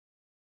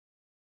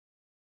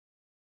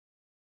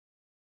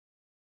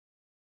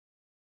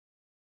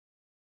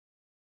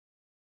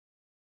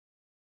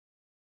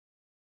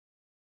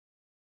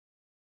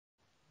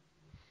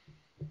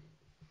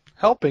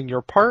Helping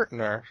your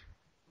partner.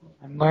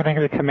 I'm learning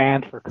the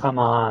command for come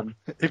on.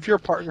 If your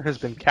partner has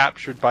been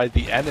captured by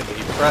the enemy,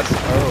 press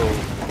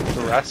O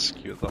to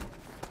rescue them.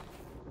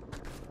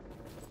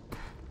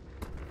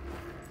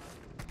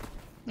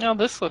 No,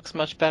 this looks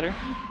much better.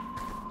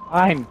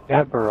 I'm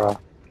Deborah.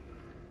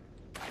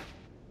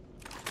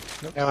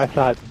 Oops. No, I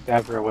thought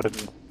Deborah would have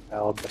been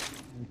spelled.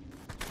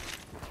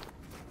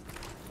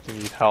 You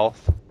need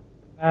health.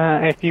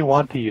 If you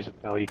want to use a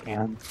spell, you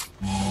can.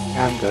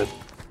 I'm good.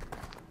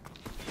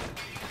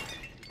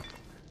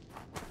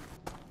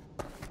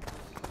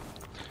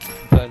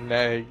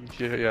 Then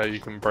yeah, you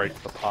can break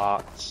the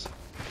pots.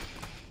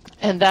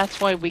 And that's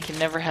why we can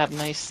never have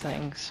nice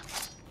things.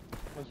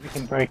 Because we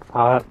can break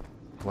pot.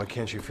 Why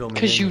can't you fill me in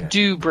Because you yet?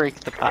 do break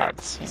the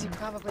pots. Because you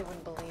probably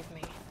wouldn't believe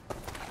me.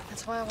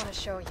 That's why I want to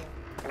show you.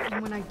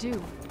 And when I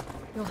do,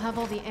 you'll have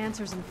all the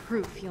answers and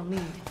proof you'll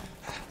need.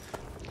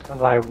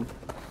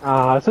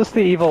 Is this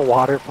the evil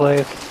water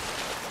place?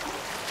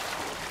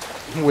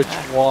 Which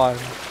one?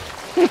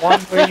 One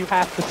where you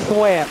have to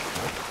swim.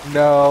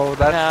 No,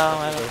 that's... No,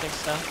 I don't think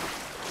so.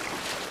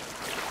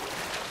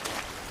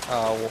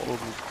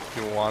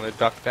 You want to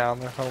duck down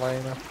there,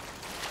 Helena?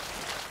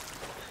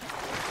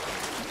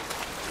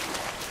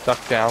 Duck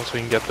down so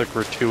we can get the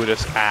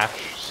gratuitous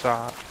ash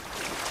shot.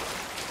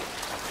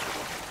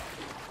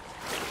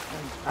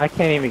 I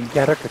can't even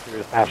get a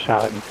gratuitous ash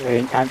shot.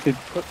 It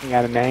put me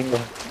at an angle.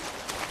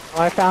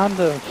 Well, I found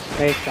the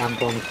snake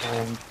emblem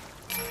thing.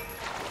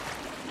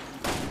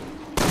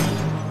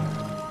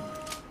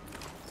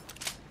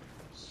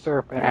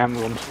 Serpent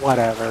emblems,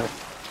 whatever.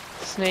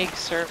 Snake,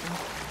 serpent,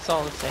 it's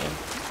all the same.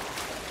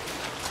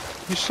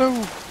 You're so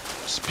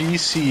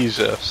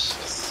speciesist.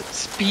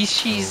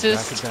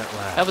 Speciesist?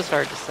 That was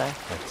hard to say.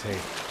 That tape.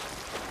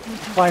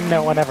 Why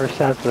no one ever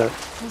says this?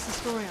 What's the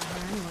story on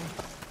her anyway?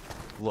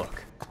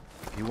 Look,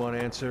 if you want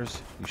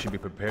answers, you should be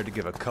prepared to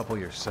give a couple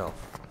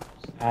yourself.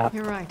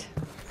 You're right.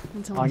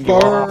 Until On we your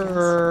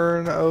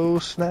Burn! Oh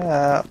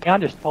snap! I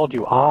just told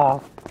you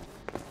off.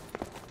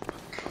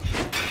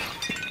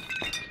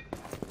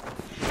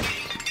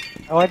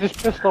 Oh, I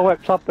just pistol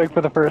whipped something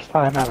for the first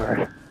time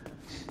ever.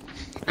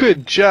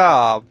 Good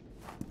job!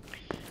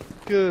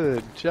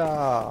 Good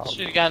job!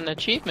 Should have got an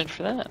achievement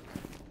for that.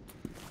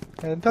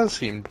 And it does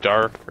seem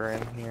darker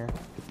in here.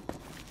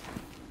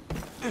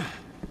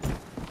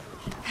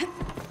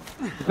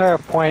 Is there a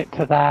point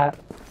to that?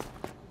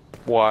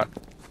 What?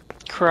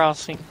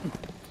 Crossing.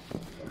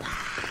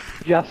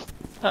 Just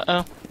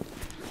Uh-oh.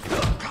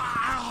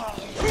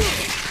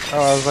 Oh,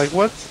 I was like,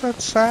 what's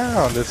that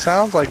sound? It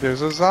sounds like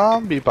there's a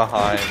zombie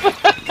behind.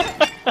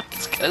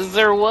 It's because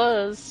there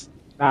was.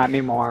 not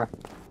anymore.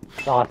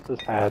 Lost his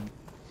head.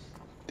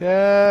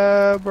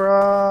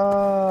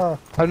 Deborah!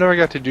 I've never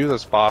got to do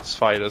this boss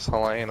fight as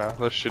Helena.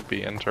 This should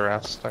be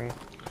interesting.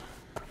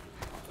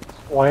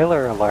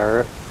 Spoiler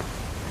alert.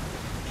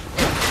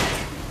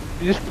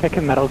 You just kick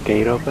a metal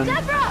gate open.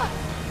 Deborah!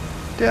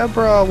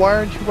 Deborah, why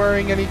aren't you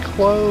wearing any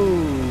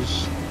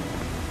clothes?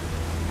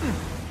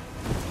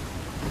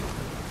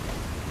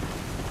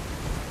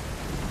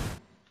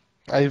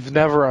 I've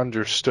never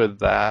understood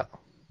that.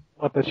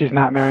 What, that she's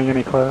not wearing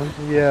any clothes?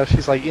 Yeah,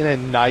 she's like in a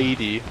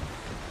nightie.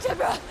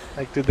 Deborah!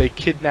 Like, did they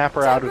kidnap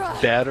her out Deborah!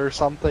 of bed or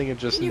something and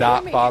just Can you not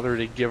hear me? bother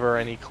to give her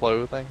any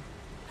clothing?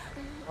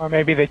 Or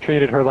maybe they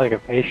treated her like a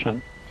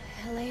patient.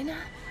 Helena?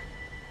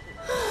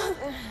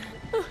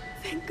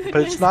 Thank goodness.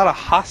 But it's not a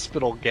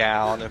hospital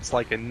gown, it's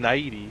like a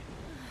nightie.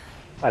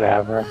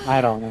 Whatever. I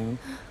don't know.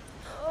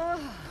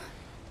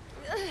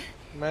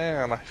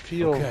 Man, I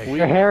feel Okay. Your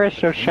weird. hair is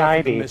so Enough of the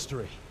shiny.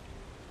 mystery.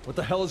 What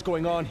the hell is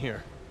going on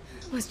here?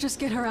 Let's just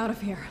get her out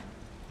of here.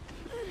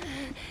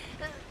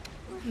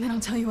 And then I'll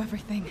tell you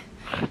everything.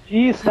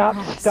 Geez, stop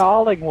promise.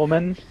 stalling,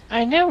 woman.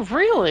 I know,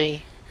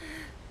 really.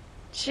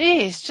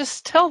 Jeez,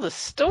 just tell the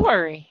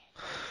story.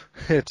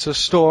 It's a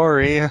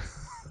story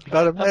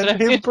about a man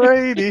named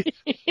Brady.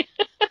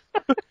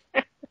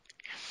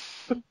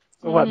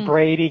 What,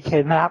 Brady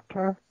kidnapped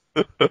her?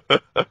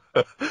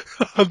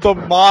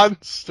 The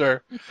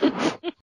monster.